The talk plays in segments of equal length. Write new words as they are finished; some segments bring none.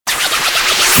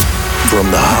From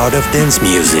the heart of dance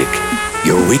music,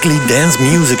 your weekly dance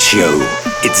music show.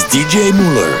 It's DJ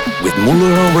MauLr with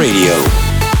MauLr on radio.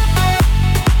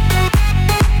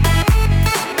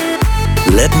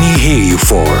 Let me hear you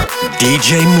for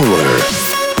DJ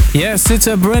MauLr. Yes, it's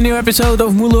a brand new episode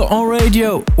of MauLr on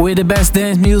radio with the best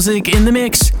dance music in the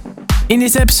mix. In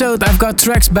this episode I've got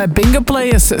tracks by Bingo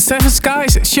Players, Seven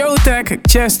Skies, Showtek,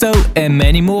 Tiësto and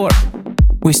many more.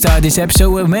 We start this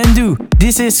episode with MANDU.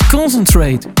 This is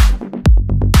Concentrate.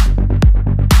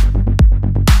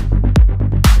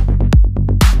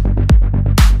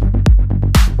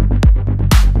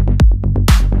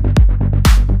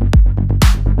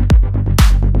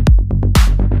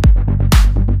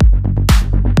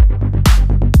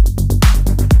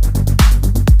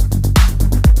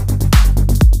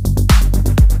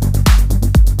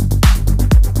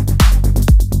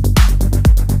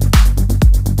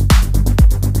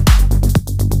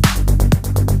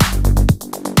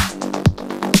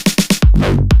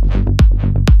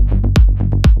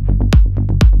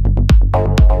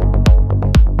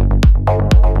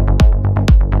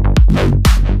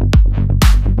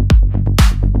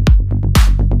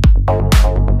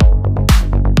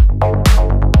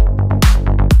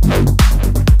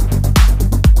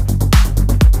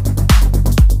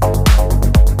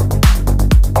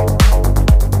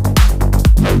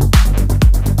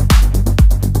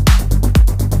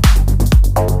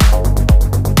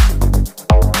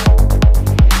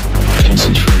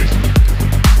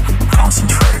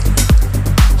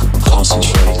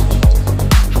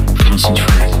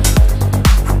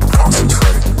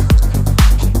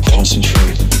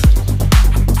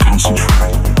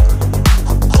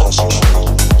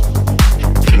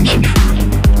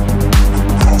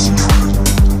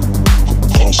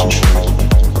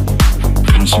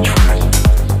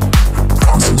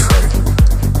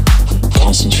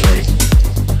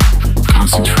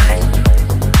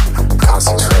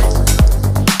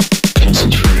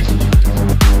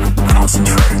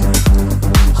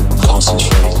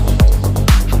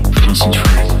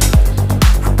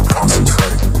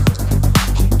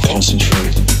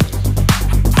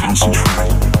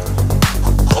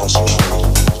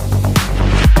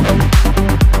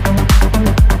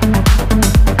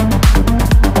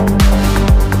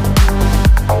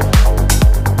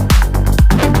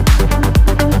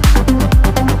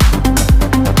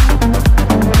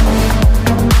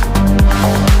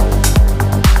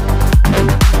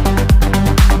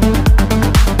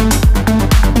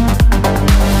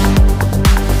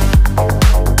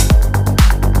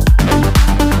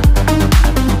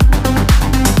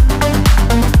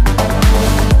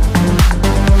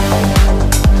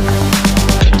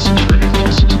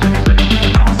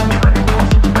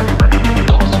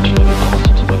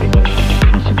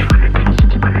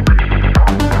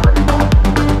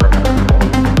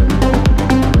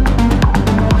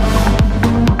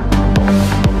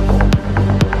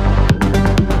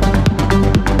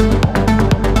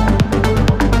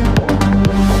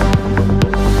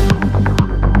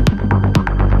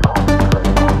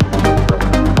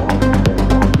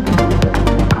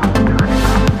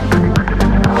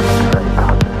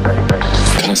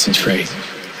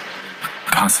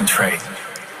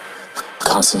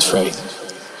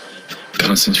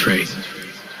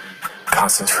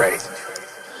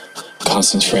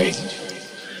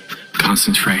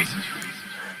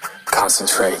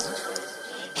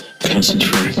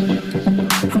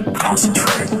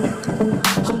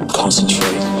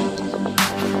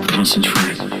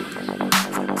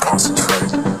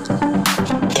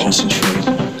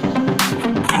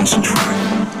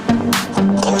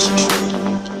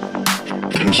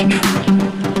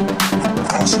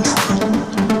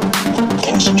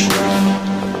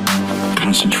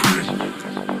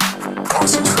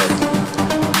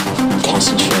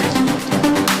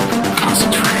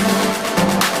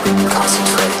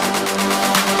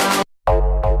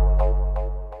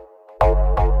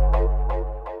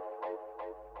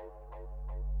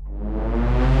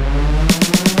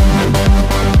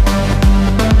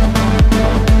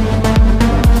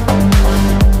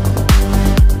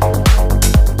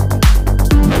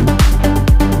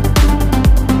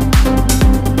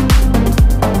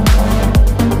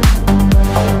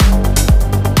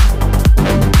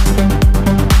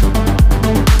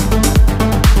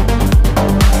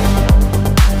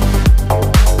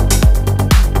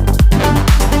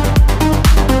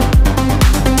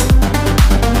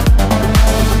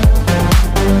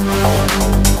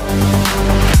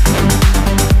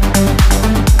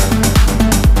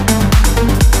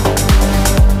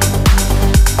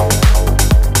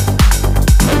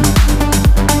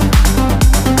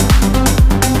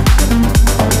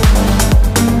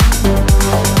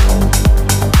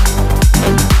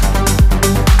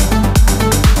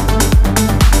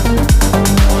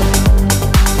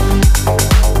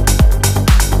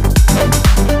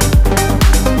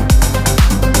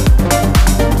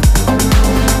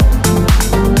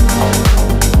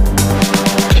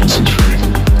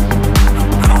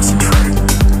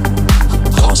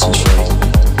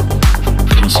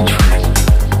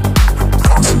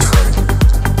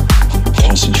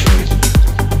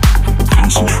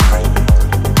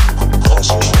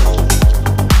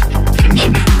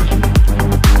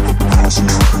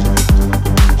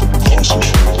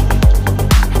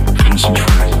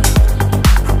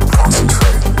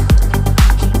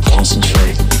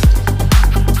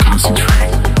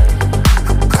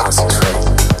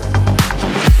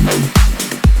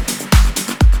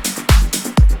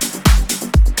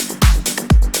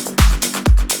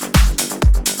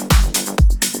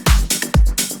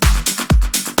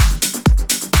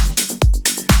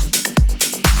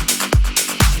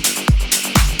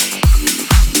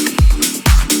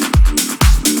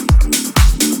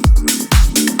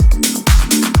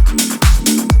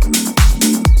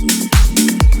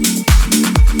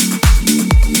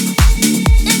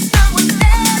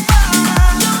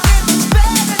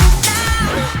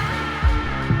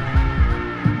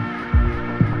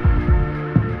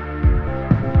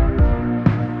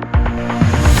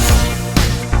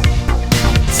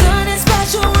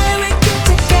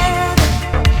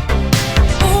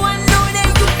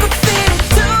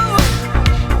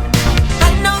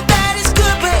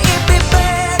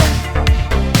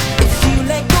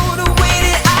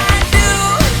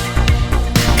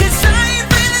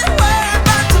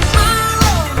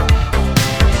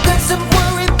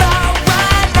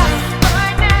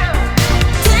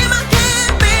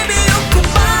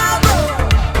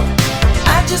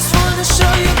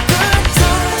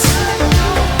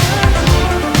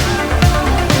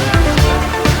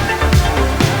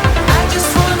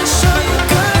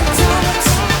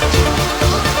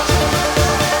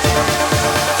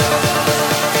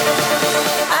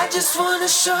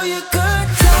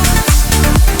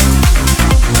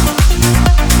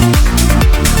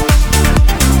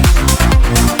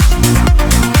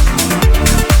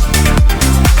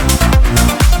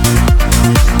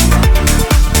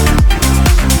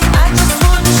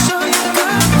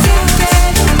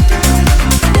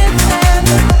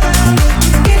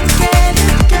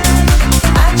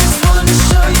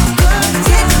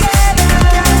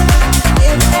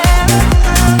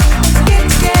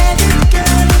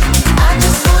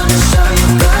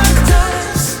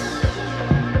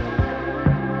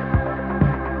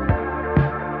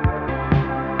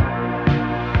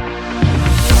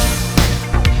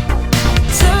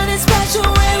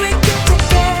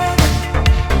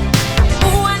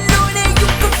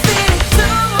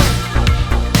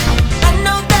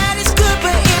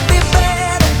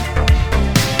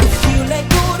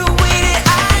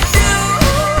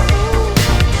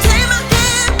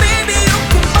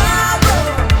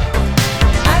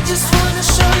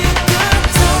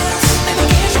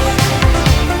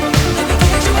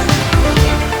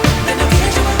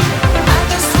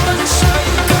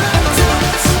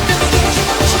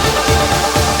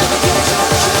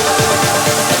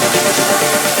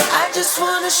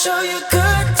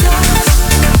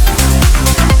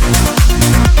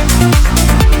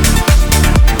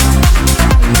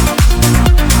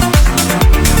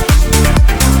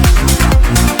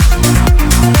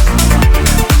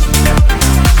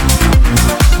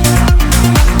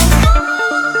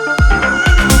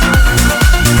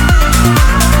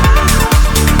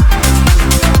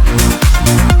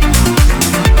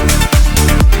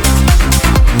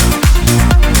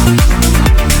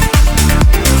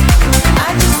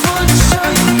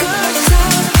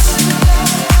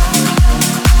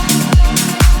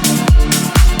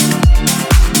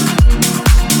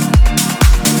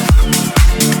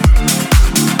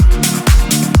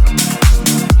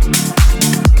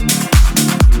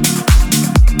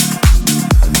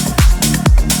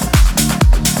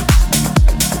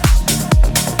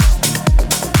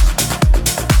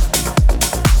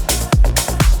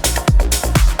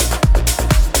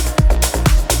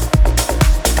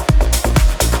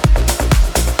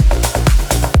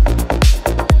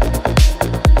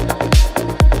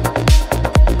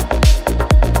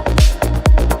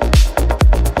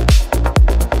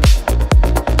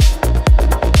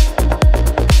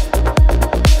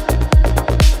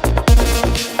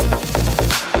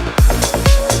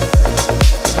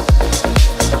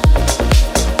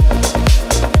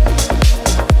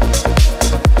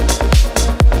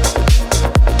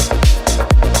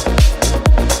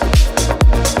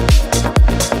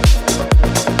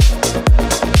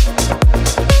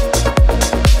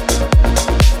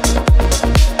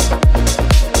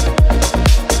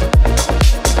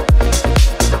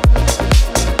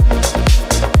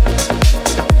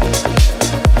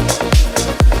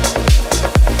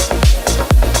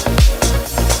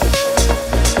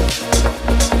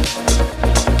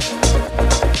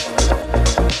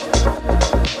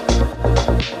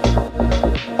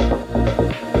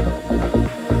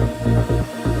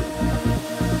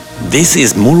 This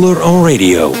is MauLr on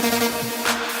radio.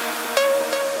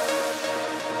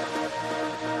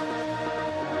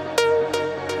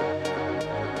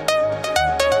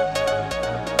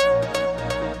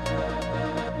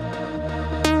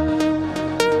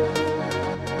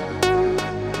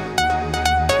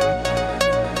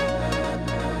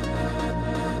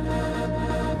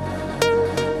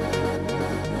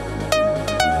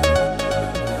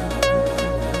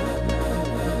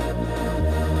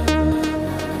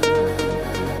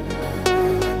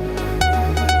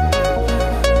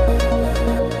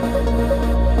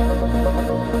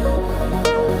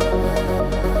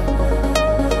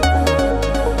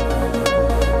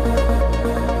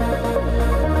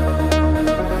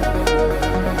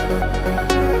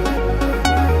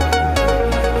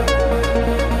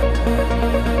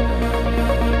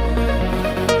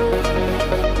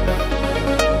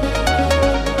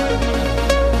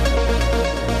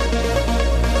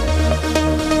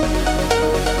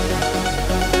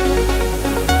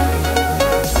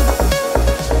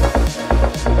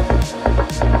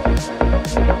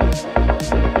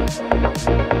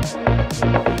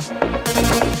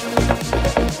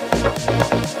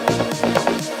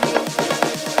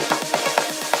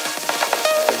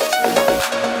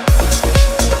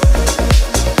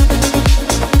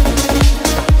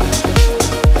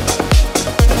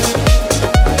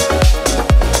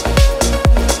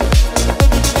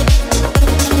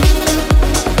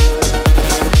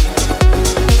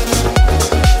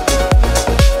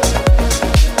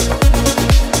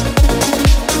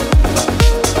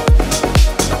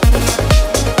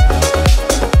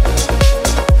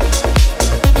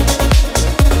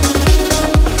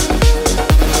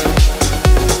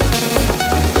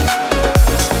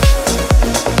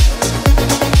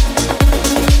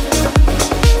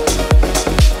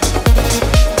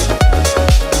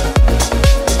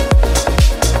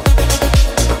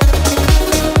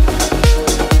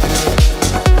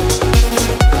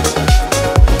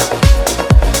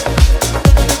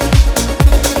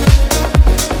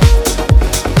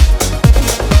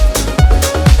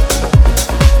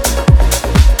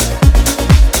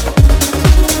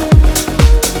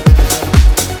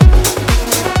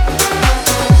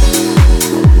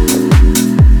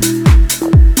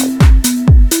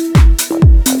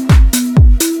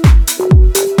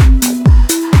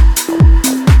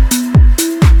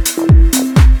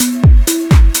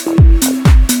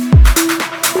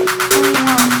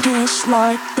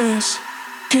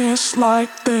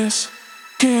 like this,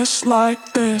 kiss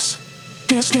like this,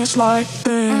 kiss like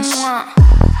this.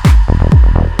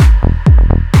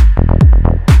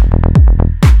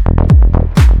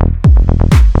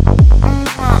 This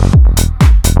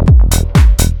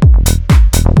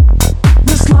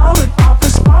lollipop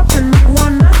is popping, you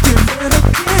wanna give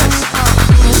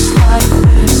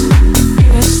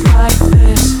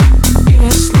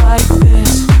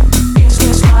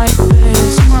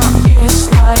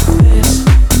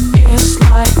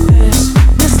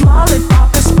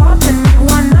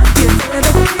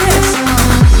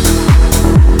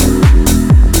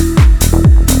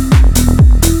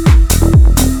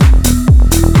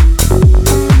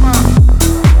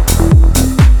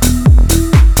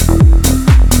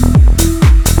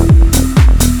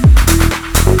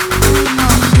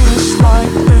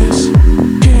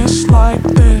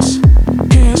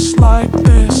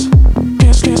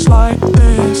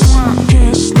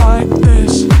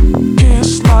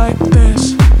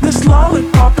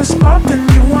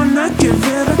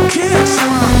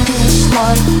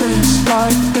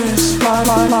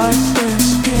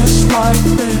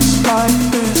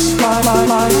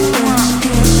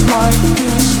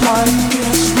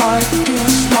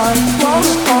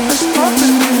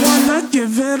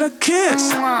it a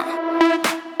kiss.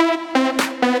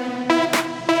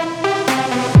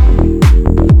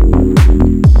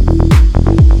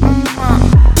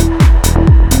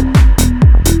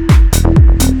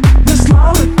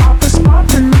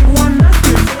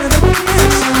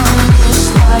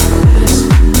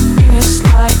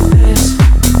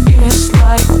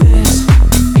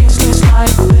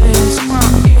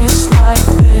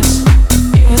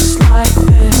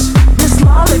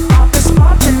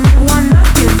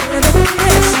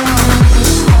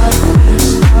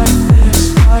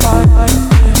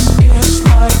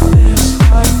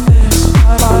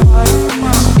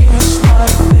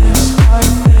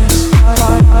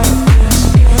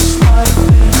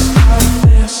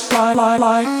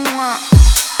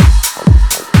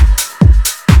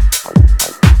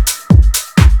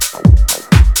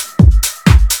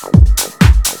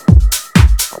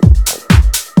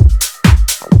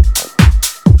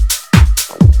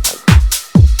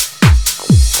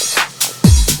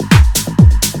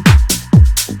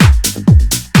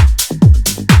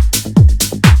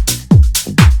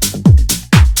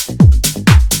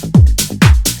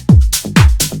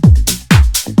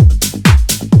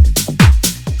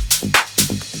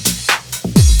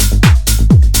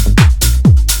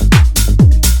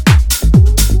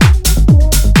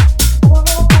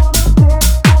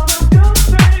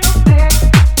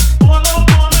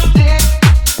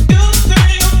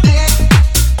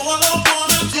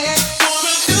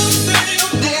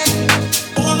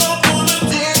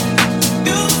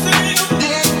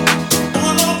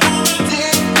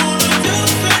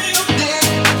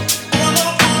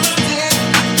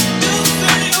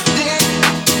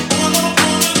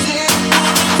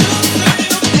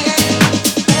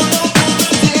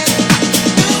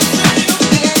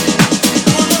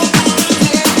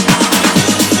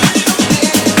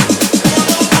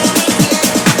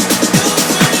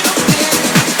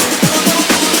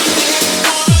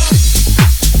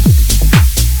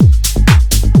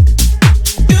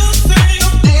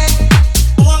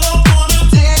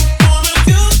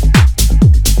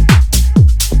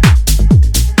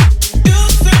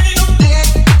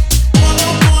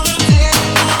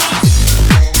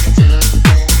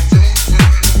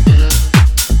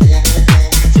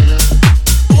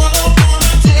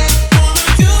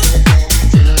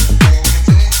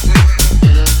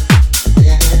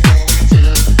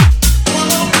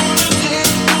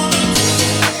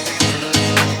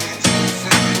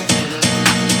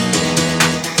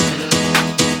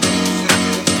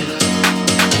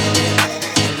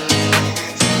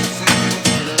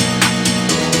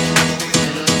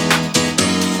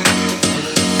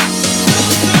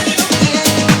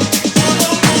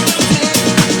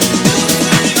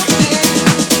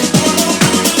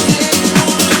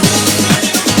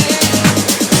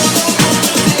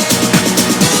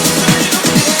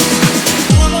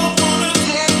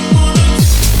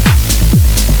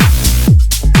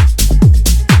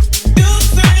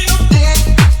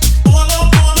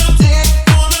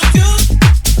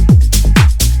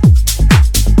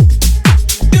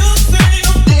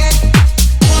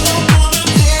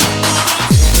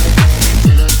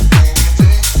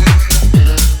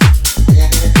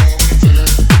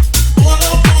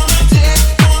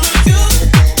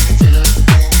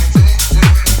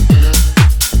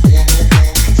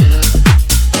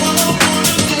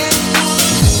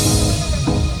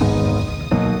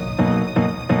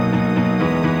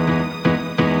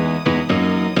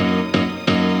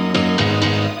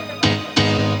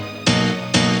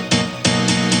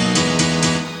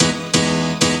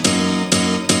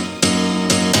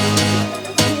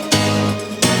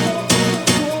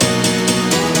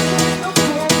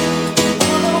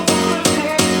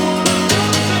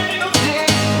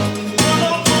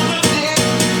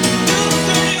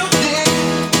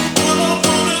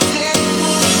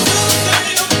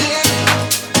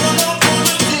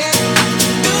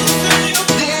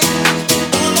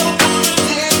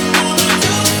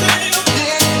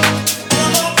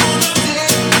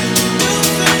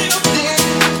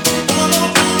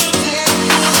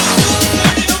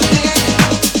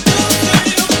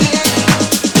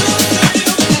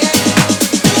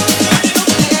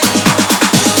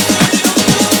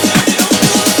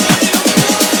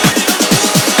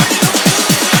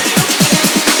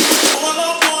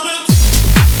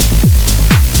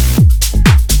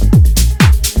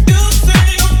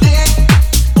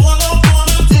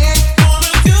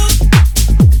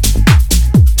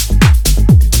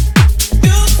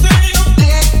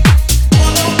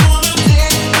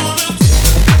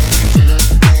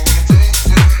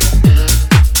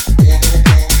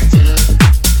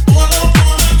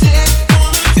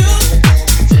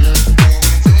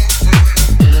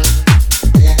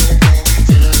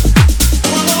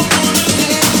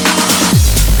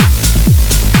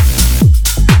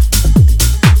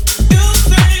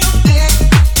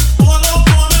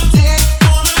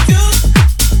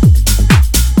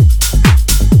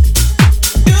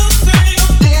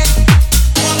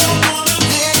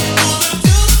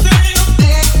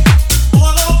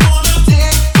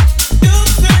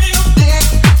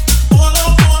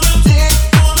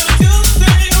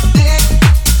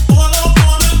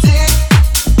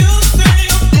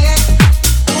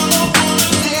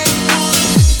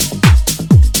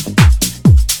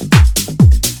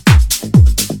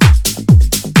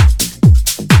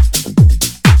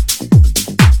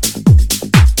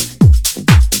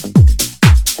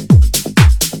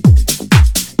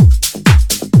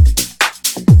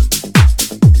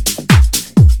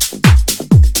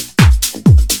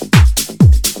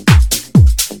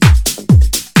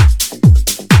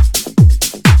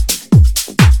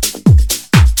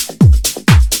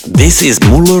 This is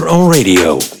MauLr on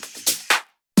radio.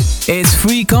 It's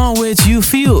Freak On with You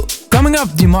Feel. Coming up,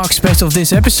 the Mark special of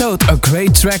this episode, a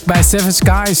great track by Seven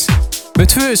Skies.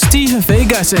 But first, Steven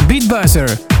Vegas and Beatbuzzer,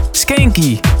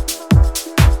 Skanky.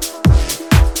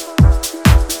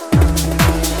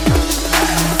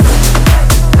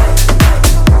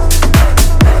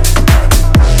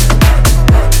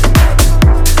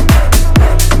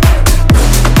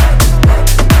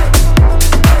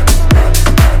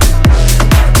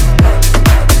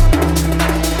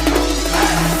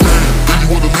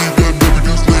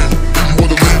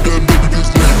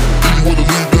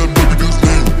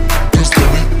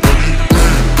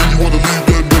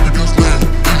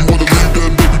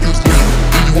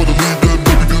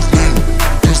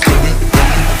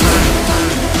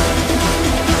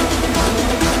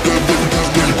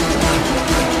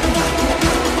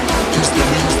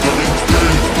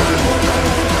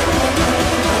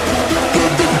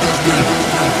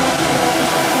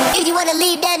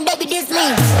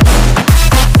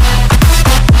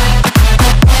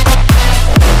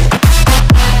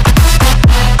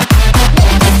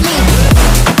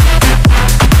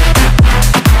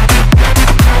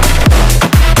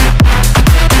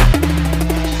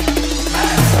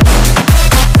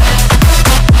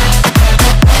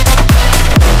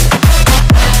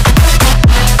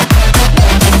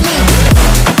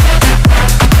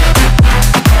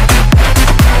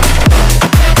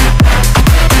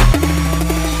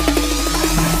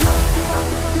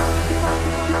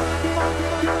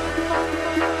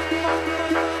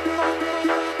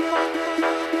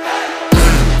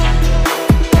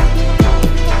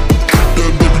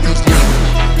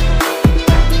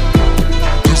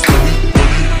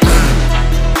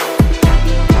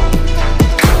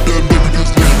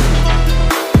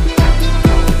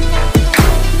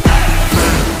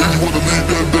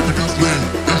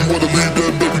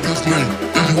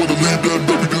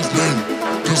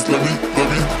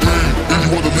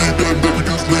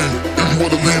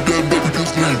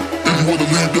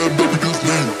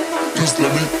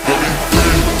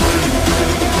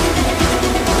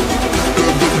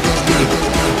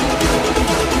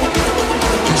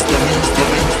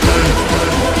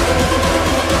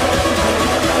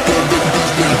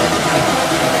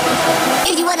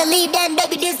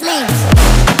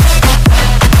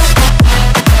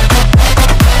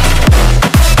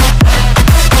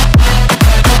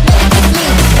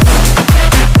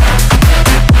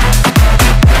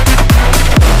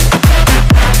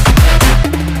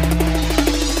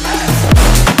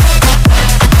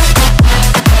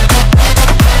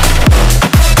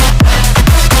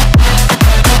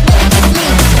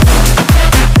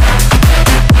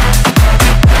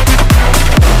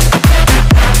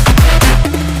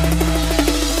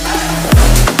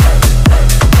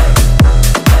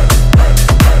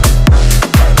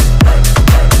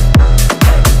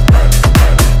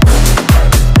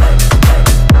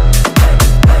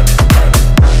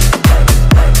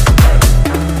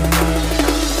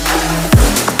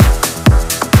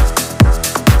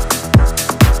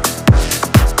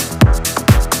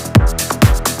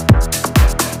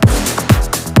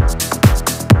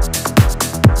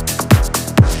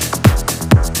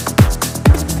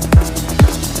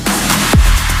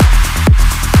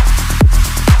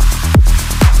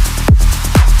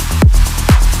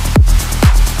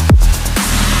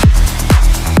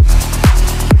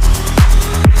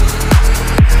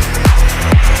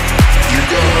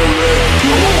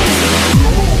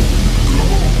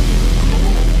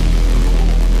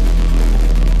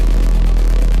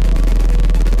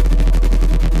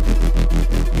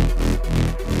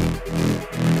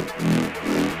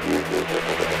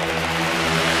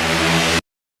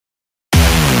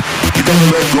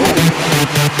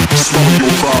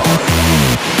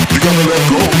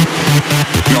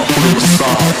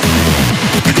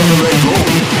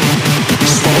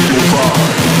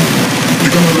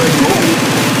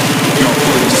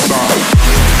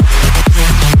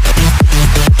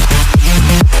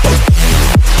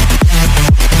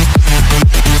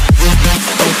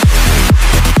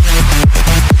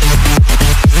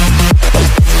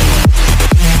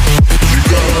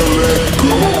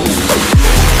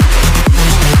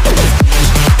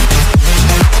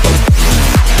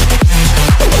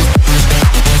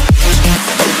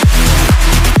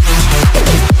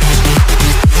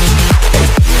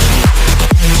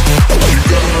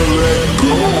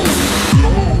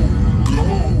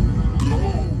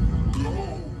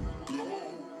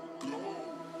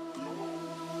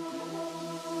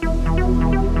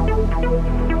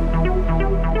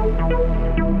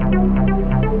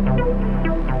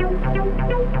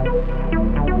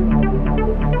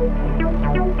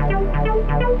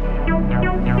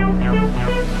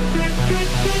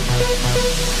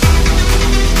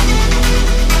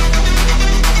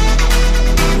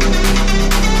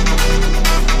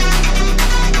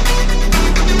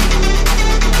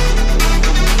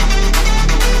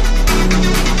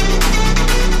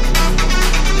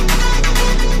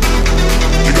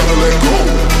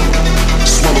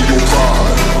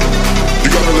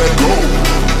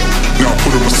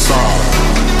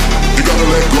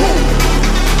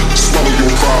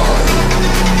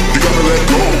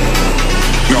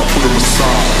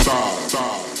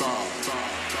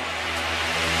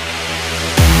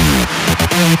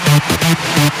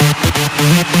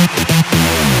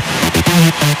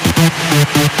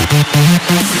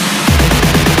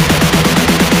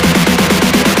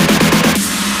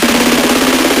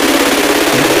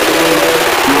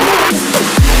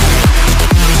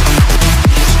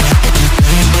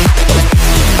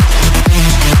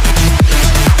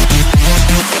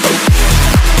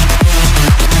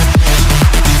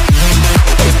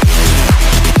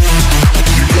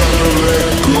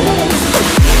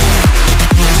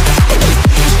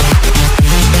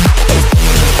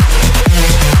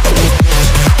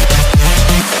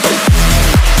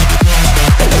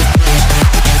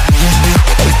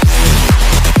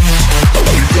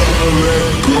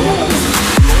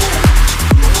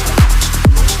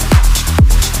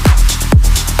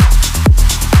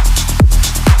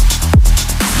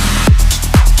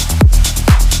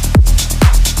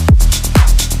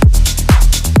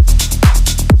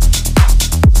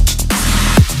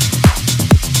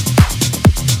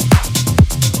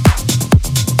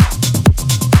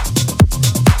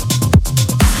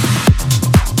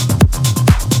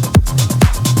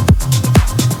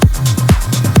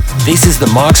 This is the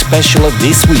Mark special of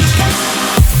this week.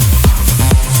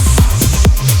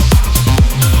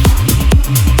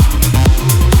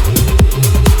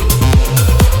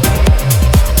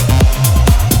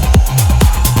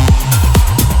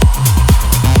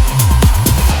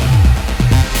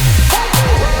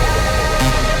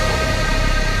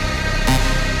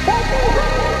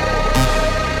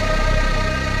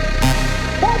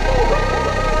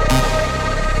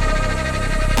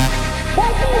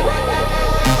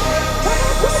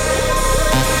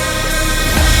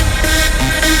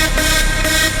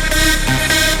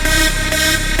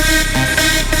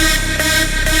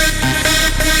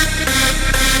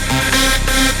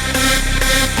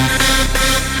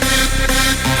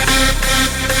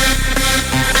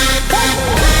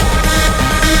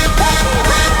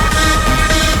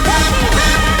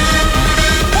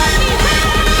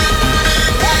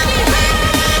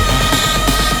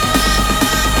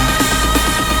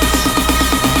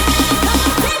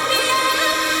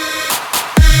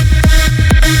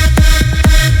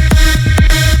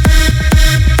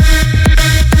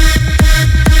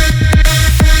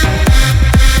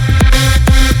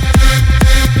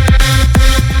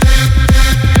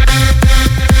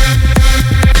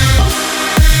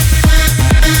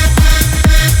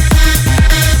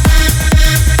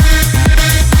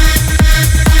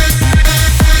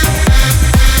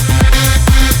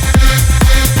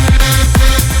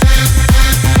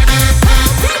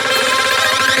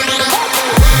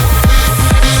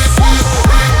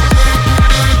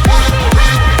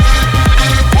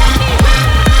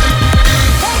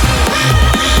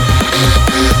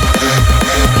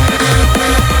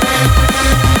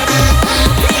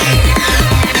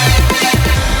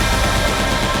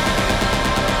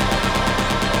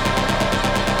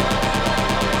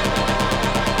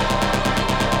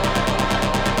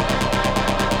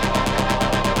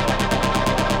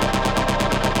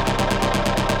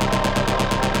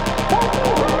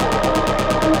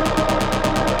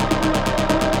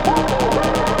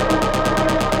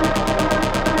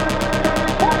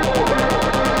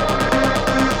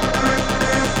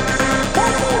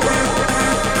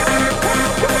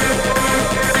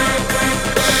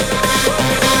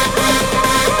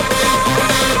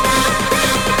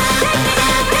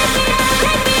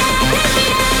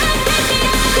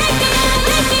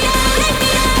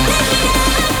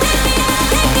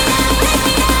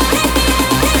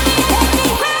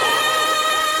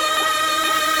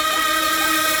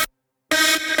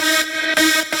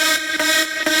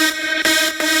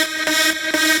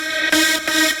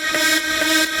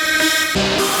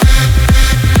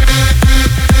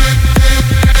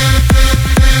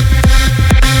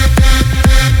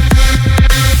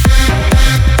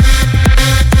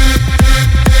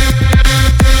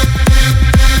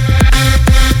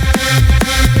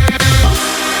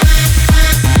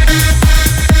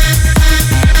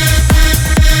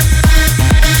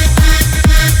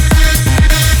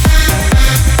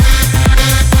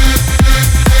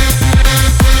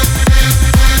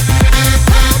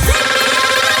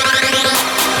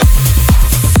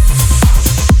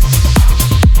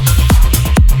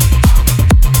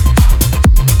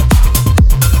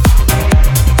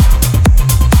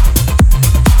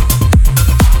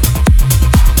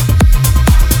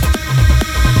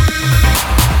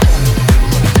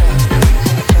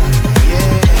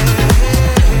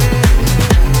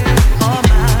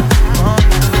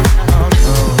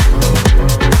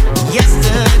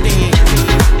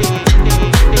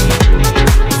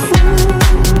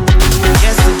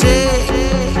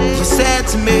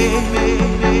 to me.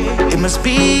 It must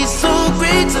be so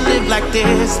great to live like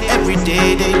this. Every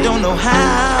day they don't know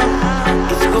how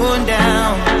it's going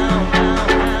down.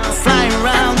 Flying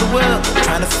around the world,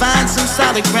 trying to find some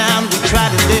solid ground. We try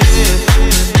to live,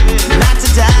 not to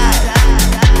die.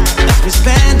 As we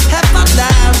spend half our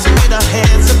lives with our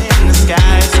heads up in the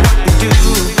skies. We do,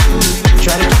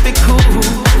 try to keep it cool,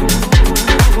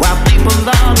 while people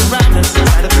all around us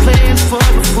try to play it for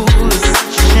the fool. It's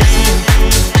such a shame,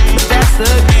 but that's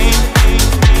the game.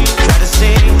 Try to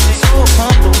stay so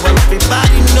humble while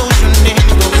everybody knows your name.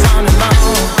 Goes on and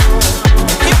on,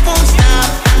 it won't stop.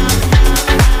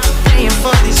 Praying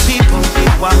for these people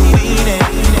while waiting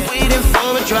for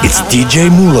a drop. It's DJ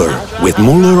MauLr with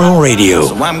MauLr on radio.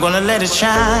 So I'm gonna let it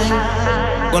shine,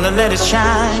 gonna let it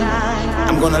shine.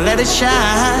 I'm gonna let it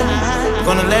shine,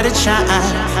 gonna let it shine,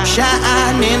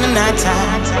 shine in the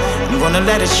nighttime. I'm gonna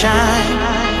let it shine,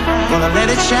 gonna let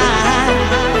it shine,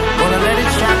 gonna let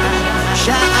it shine,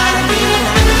 shine in the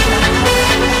nighttime.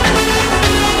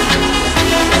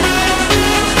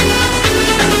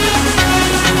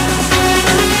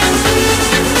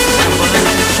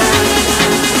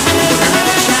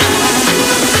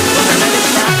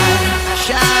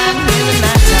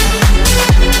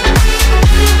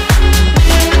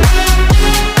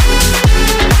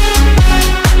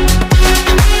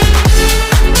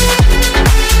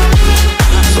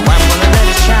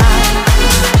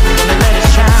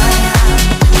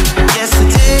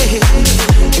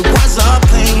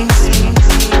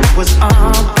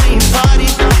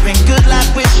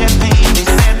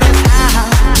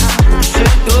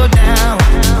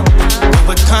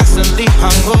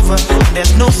 Hungover,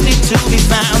 there's no sleep to be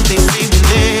found. They say we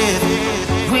live,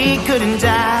 we couldn't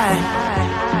die.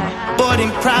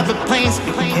 Boarding private planes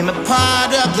became a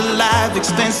part of the life.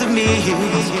 Expensive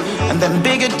meals and then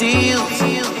bigger deals,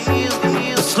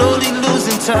 but slowly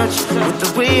losing touch with the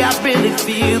way I really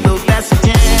feel. Though that's a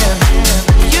jam,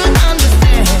 you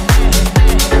understand.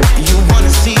 You wanna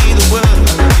see the world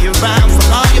and be around for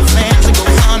all your fans. It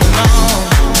goes on and on,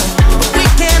 but we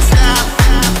can't stop.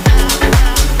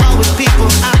 With people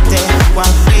out there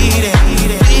while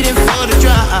waiting for the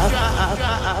drop.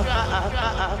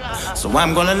 So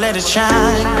I'm gonna let it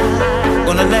shine,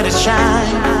 gonna let it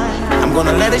shine. I'm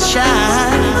gonna let it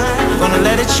shine, gonna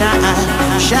let it shine,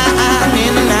 shine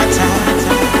in the nighttime.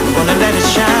 Gonna let it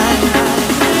shine,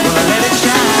 gonna let it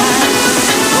shine,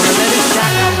 gonna let it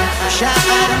shine,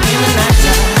 shine in the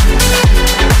nighttime.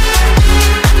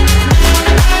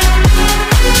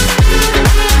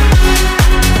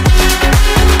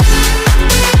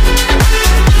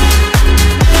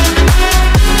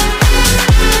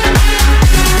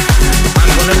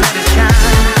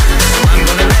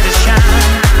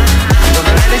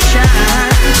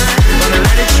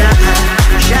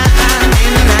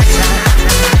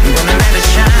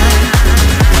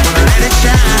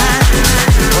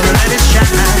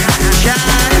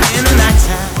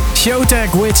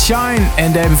 Showtek with Shine,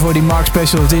 and there before the Mark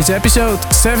special of this episode,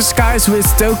 Seven Skies with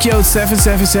Tokyo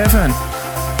 777.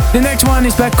 The next one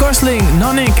is by Kosling,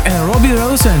 NONIK and Robbie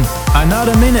Rosen,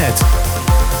 Another Minute.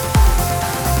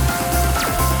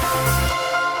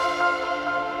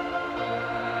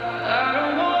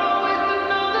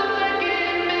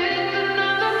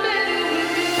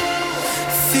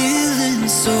 Feeling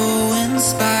so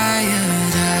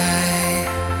inspired, I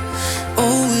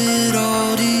owe it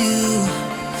all to you.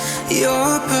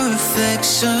 Your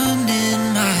perfection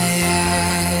in my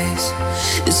eyes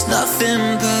is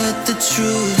nothing but the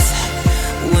truth.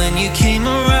 When you came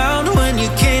around,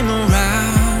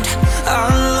 I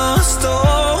lost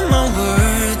all my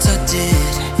words, I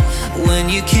did. When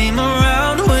you came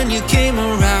around,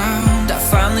 I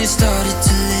finally started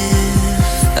to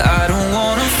live. I don't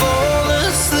wanna fall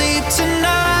asleep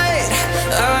tonight.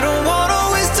 I don't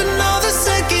wanna waste another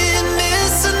second,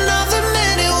 miss another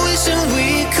minute, wishing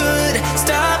we could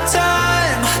stop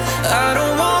time. I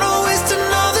don't wanna waste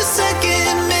another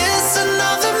second, miss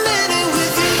another minute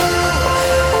with you.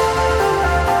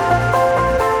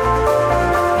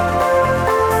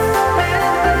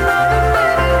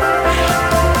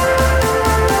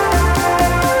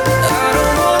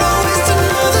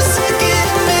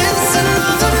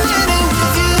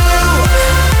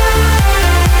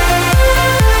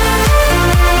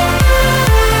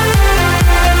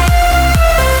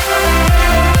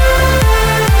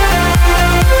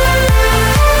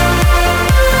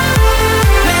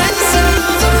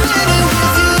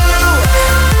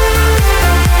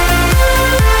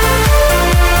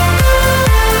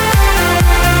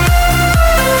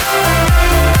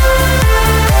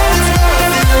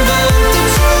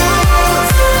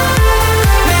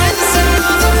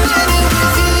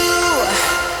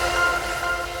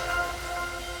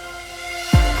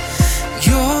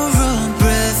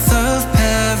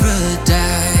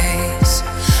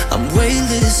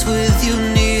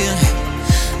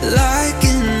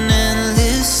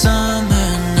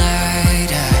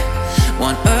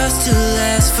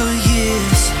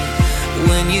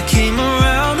 you came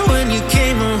around, when you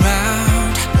came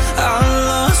around, I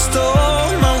lost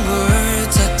all my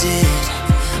words, I did.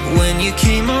 When you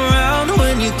came around,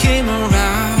 when you came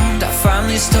around, I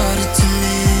finally started to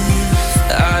live.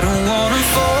 I don't wanna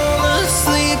fall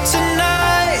asleep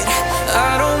tonight.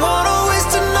 I don't wanna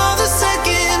waste another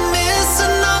second, miss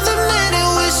another minute,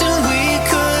 wishing we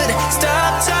could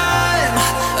stop time.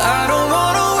 I don't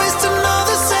wanna waste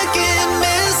another second,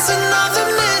 miss another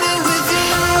minute with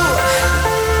you.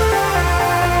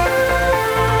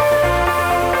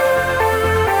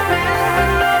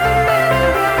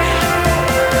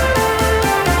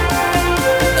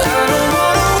 I don't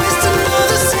wanna waste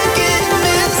another second,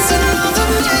 miss another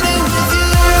minute with you.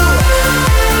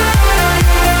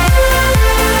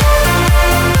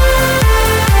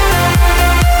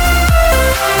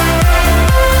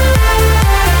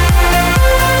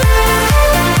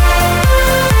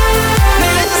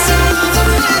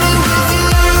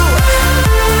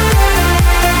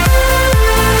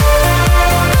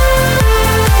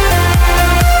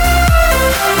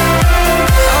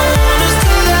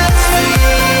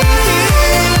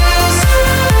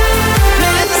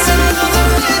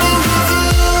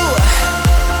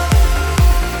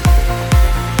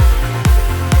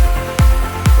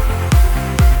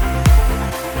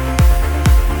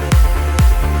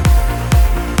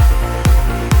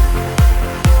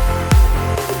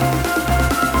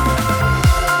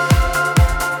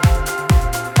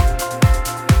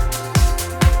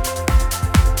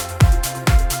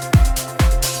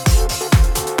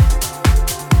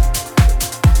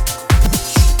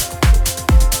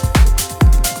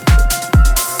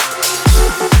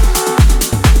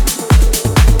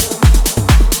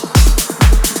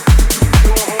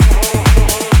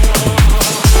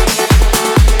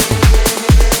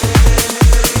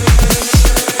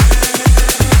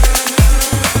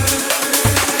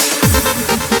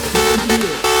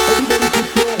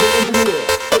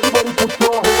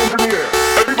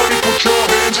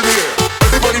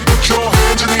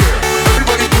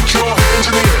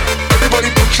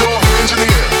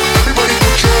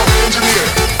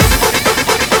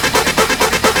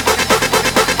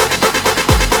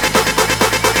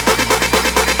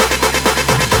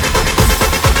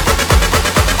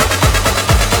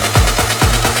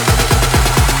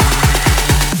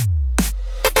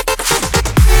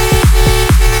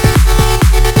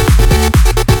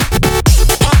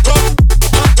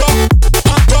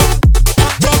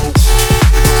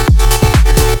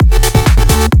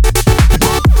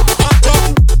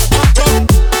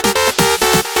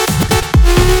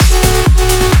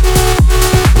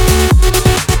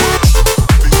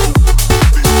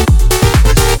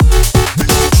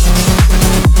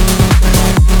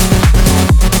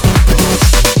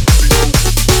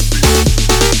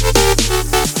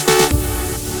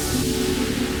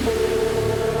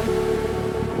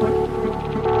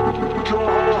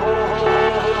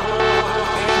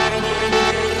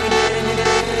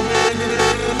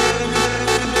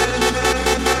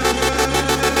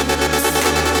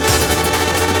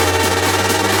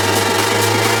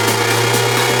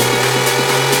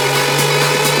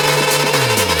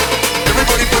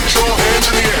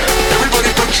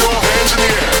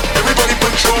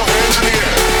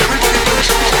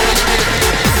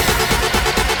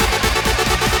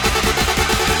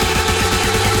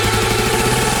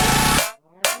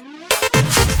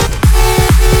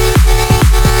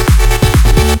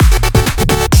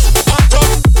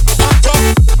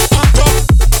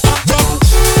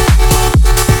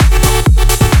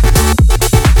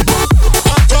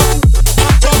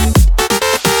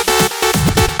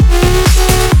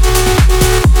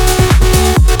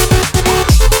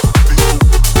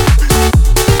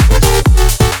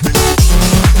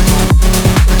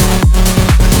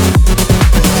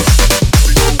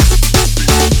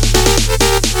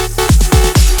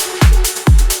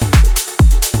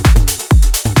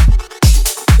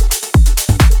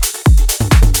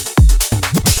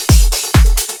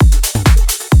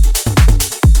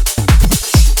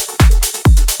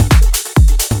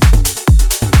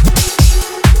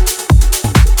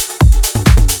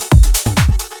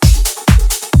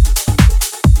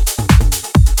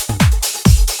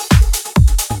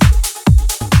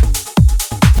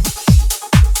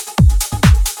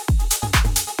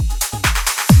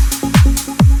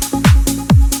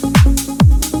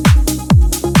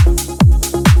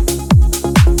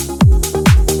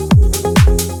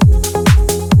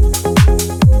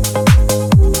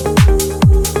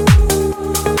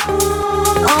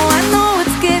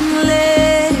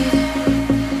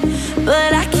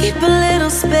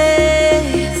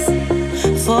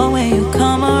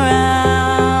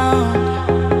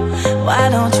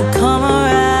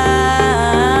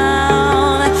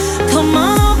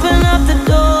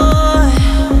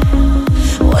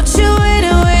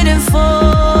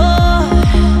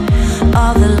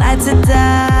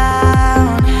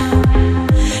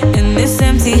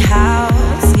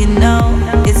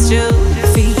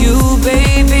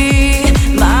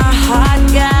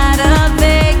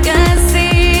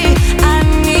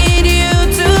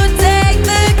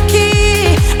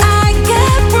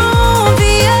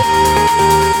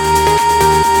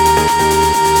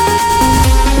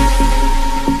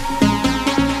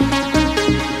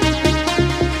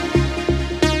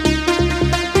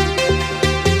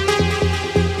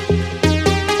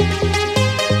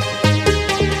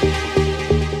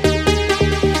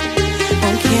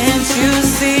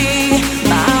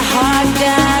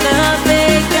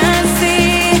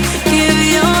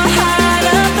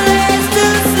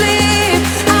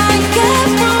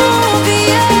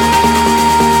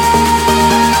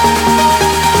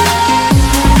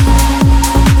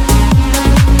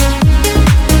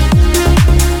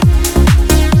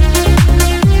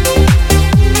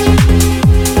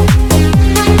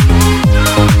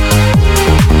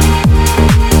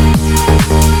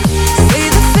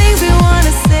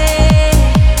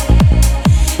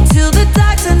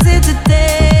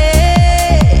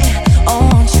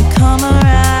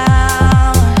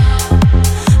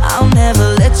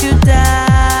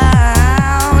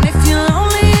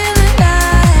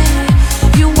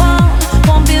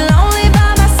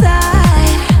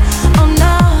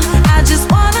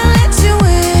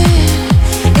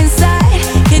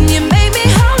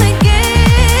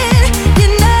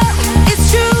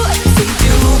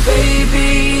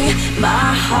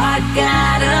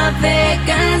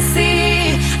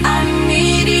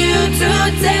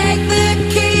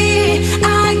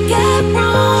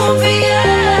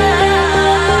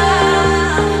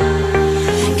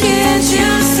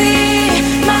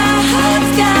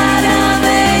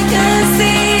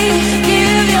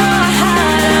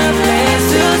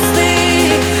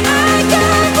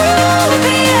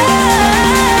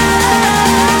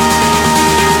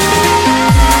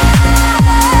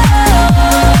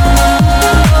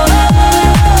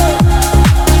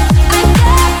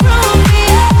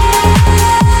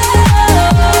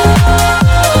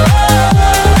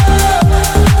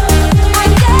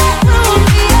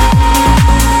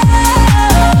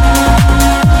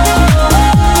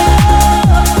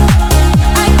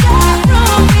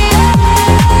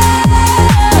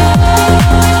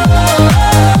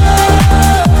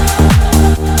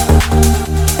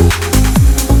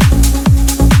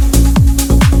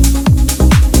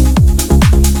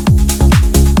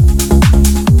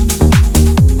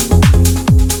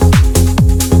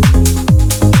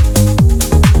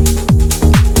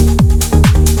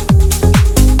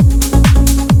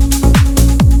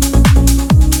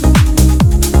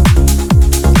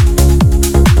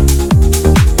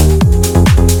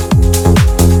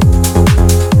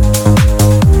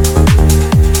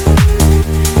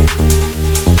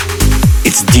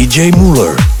 DJ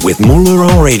MauLr with MauLr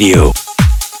on Radio.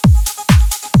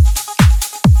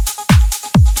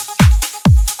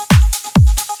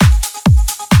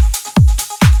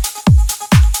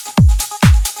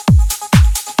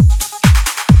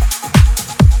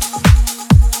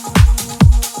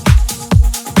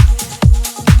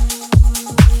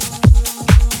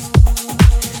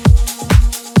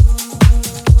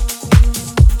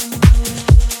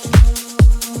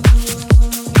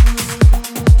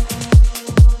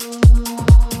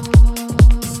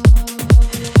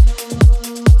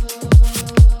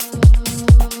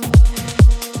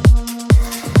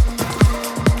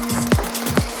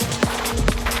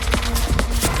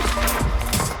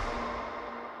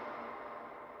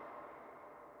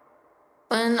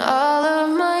 When all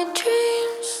of my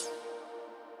dreams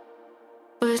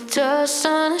were dust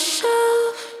on a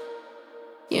shelf,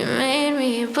 you made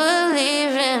me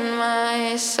believe in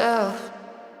myself.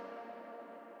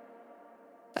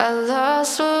 I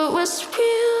lost what was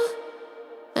real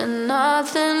and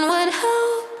nothing would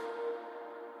help.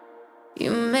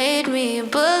 You made me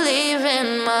believe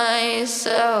in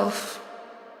myself.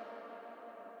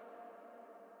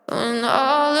 When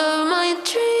all of my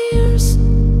dreams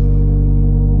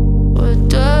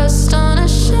dust on a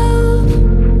shelf,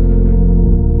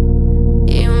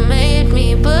 you made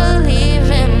me believe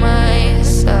in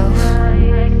myself.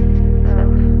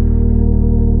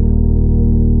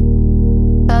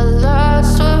 I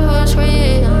lost what was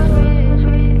real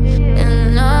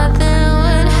and nothing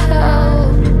would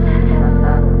help.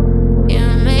 You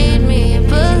made me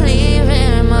believe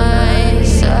in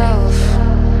myself.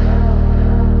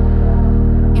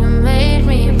 You made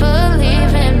me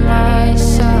believe in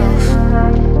myself.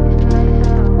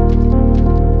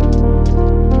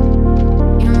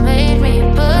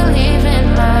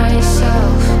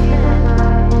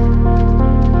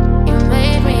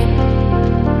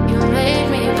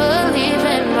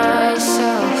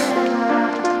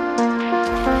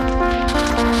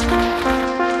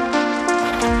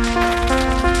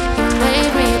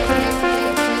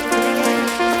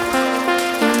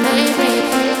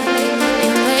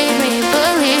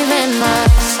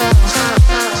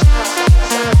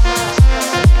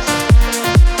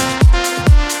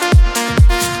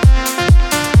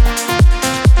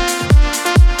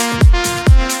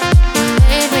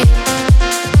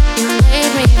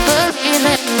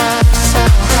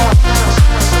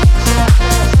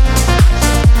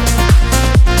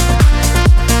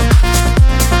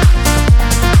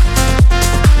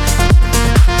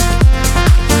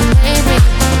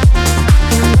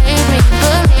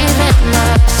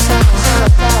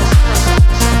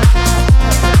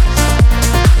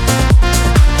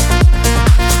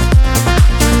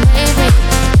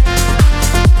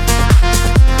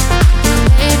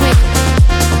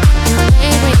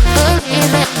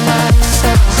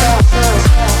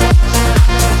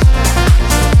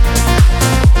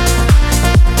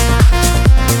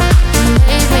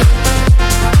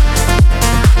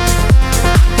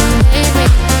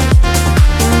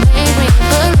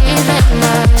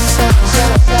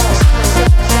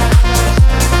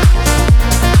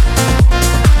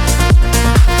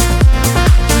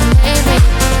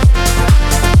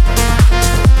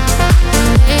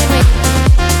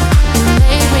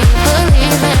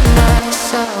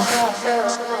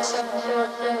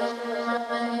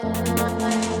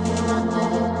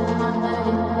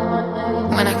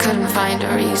 When I couldn't find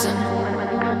a reason.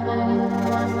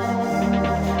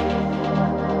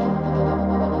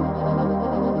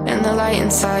 And the light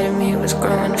inside of me was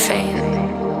growing faint.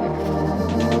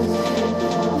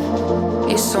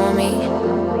 You saw me,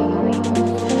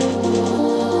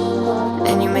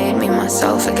 and you made me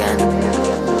myself again.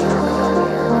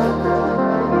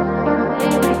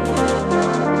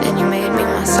 And you made me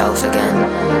myself again.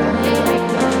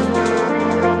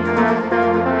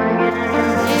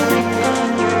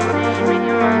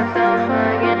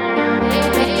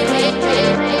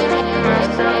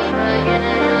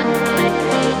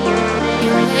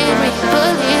 You made me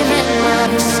believe in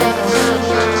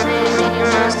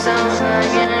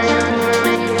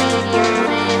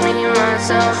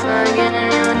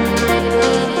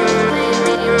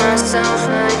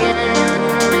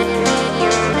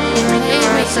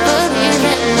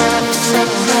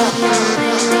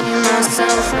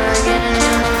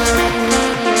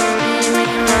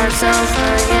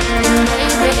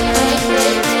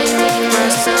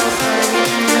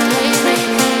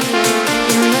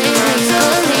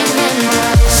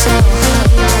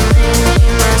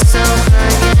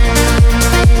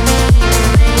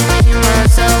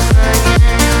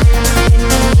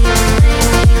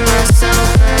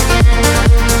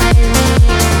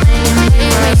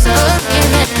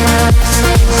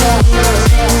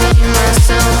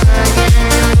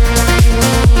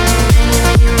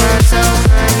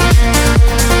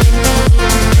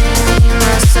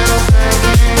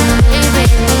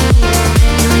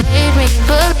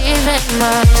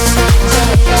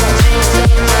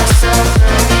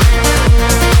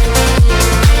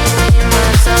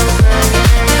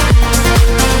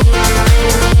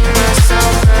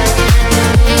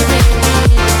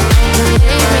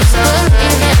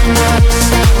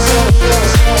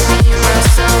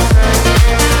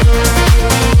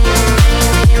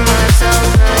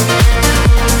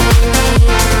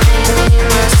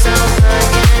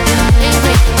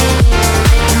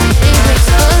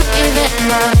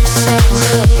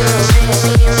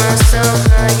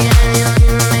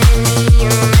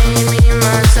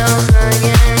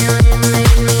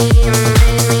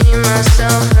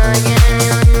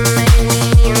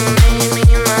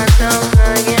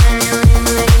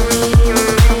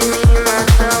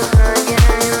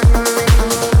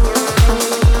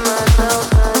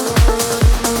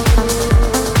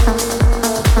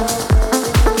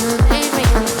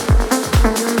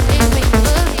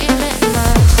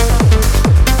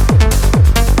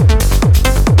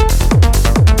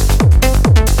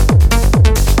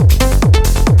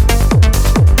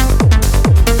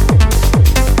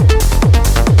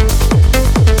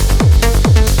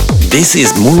This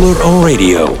is MauLr on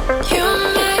radio.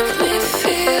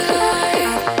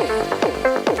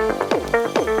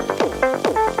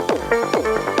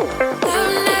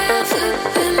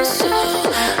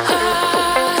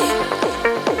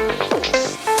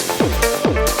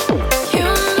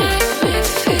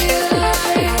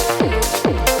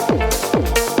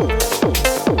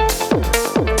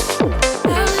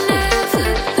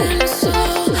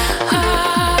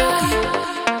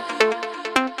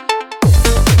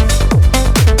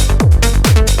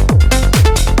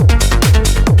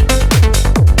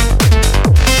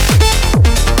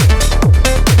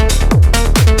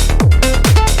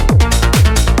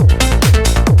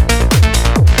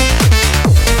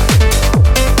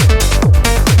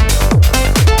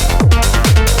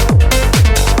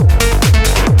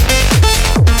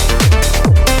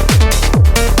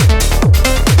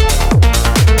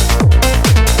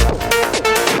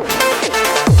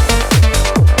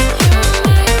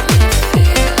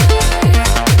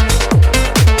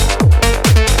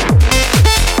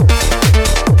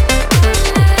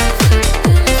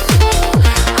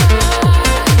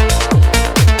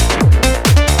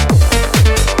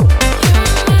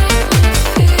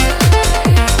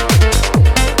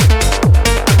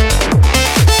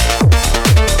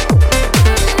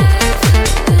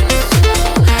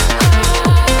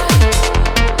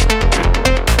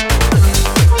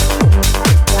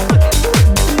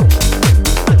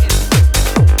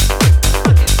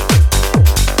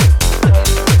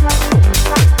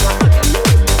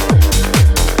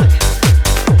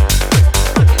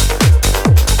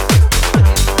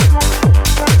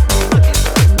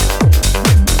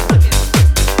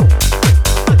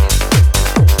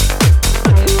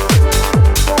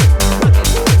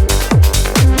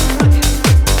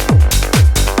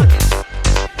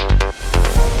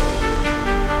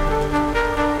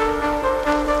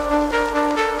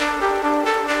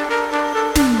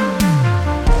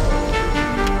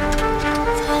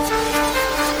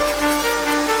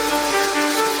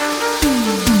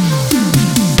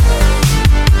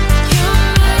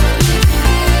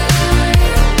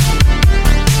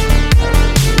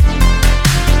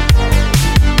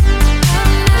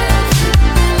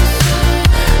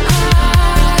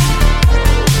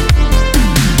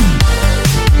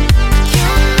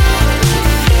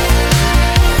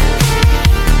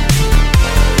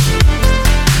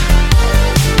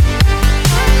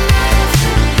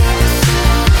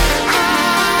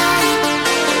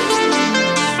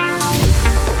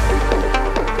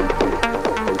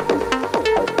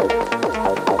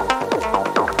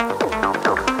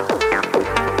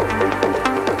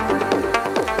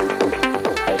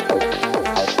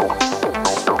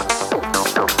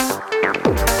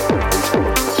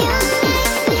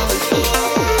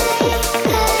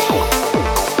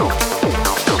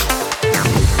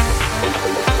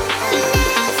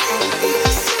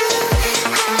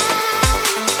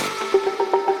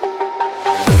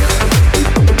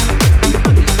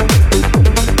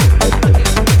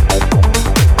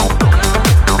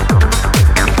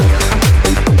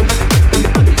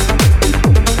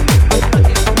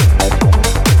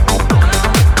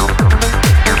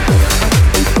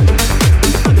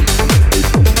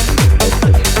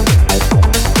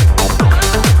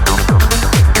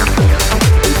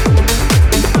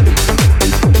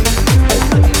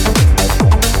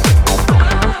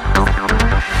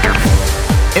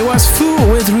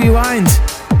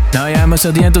 almost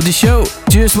at the end of the show.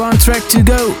 Just one track to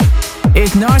go.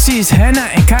 It's Narcyz, Hannah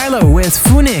and Kylo with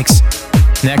Phoenix.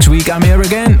 Next week I'm here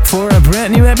again for a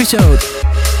brand new episode.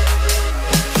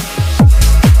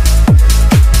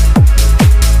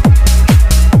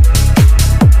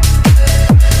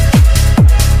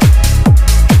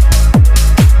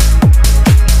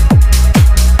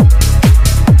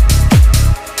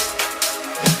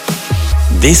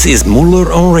 This is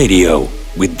MauLr on radio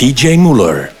with DJ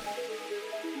MauLr.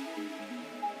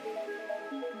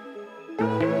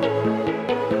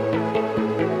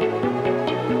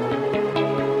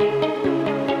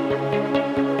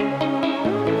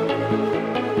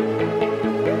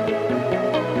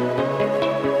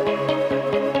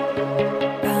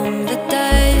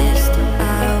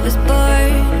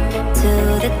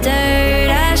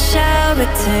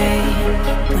 turn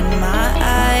when my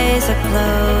eyes are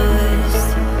closed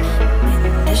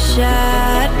in the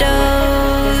shadows.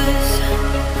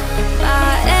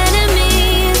 My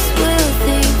enemies will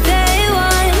think they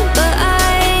won, but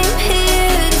I'm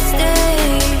here to stay.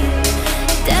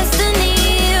 Destiny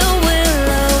will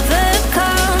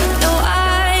overcome. No,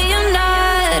 I am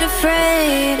not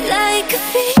afraid. Like a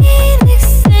phoenix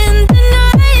in the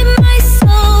night, my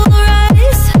soul will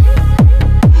rise.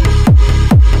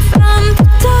 From the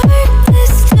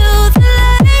darkness to the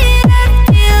light, I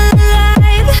feel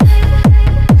alive.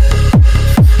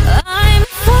 I'm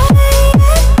fire,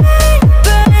 burn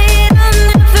bright, I'll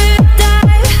never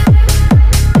die.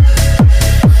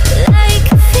 Like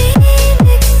a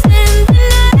phoenix in the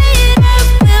night, I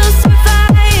will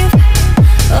survive.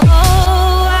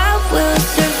 Oh, I will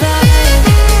survive.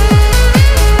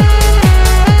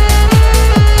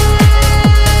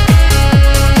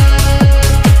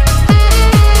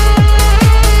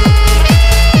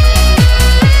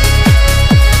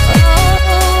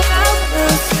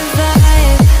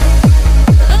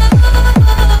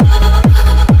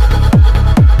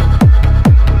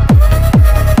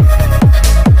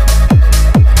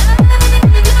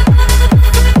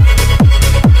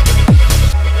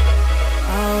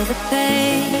 All the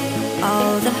pain,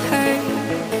 all the hurt,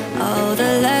 all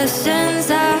the lessons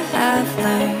I